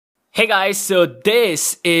Hey guys, so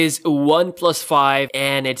this is OnePlus 5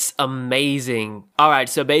 and it's amazing. Alright,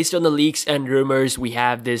 so based on the leaks and rumors, we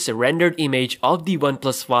have this rendered image of the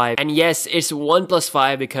OnePlus 5. And yes, it's OnePlus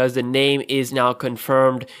 5 because the name is now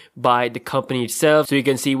confirmed by the company itself. So you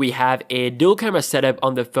can see we have a dual camera setup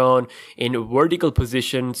on the phone in vertical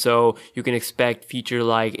position. So you can expect feature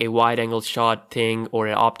like a wide angle shot thing or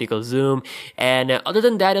an optical zoom. And other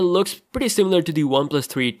than that, it looks pretty similar to the OnePlus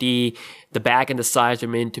 3T. The back and the sides are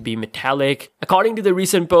meant to be metallic. According to the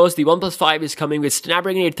recent post, the OnePlus 5 is coming with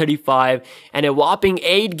Snapdragon 835 and a whopping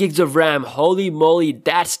 8 gigs of RAM. Holy moly,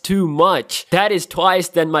 that's too much. That is twice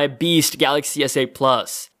than my beast Galaxy S8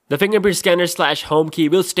 Plus. The fingerprint scanner / home key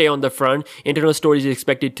will stay on the front. Internal storage is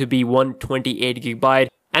expected to be 128GB.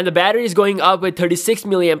 And the battery is going up with 36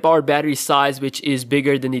 mAh battery size, which is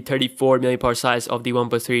bigger than the 34 mAh size of the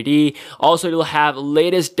OnePlus 3T. Also, it will have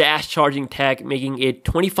latest dash charging tech, making it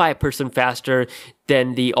 25% faster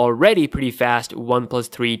than the already pretty fast OnePlus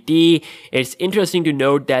 3T. It's interesting to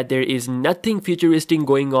note that there is nothing futuristic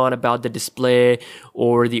going on about the display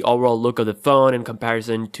or the overall look of the phone in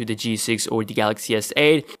comparison to the G6 or the Galaxy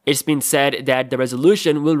S8. It's been said that the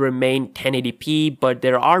resolution will remain 1080p, but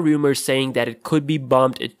there are rumors saying that it could be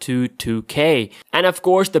bumped to 2K. And of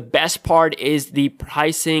course, the best part is the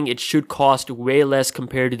pricing. It should cost way less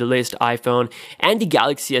compared to the latest iPhone and the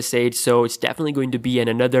Galaxy S8, so it's definitely going to be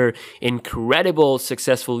another incredible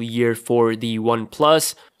successful year for the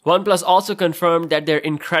OnePlus. OnePlus also confirmed that their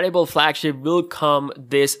incredible flagship will come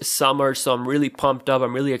this summer, so I'm really pumped up.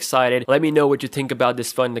 I'm really excited. Let me know what you think about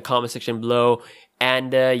this phone in the comment section below.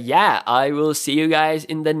 And yeah, I will see you guys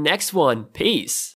in the next one. Peace.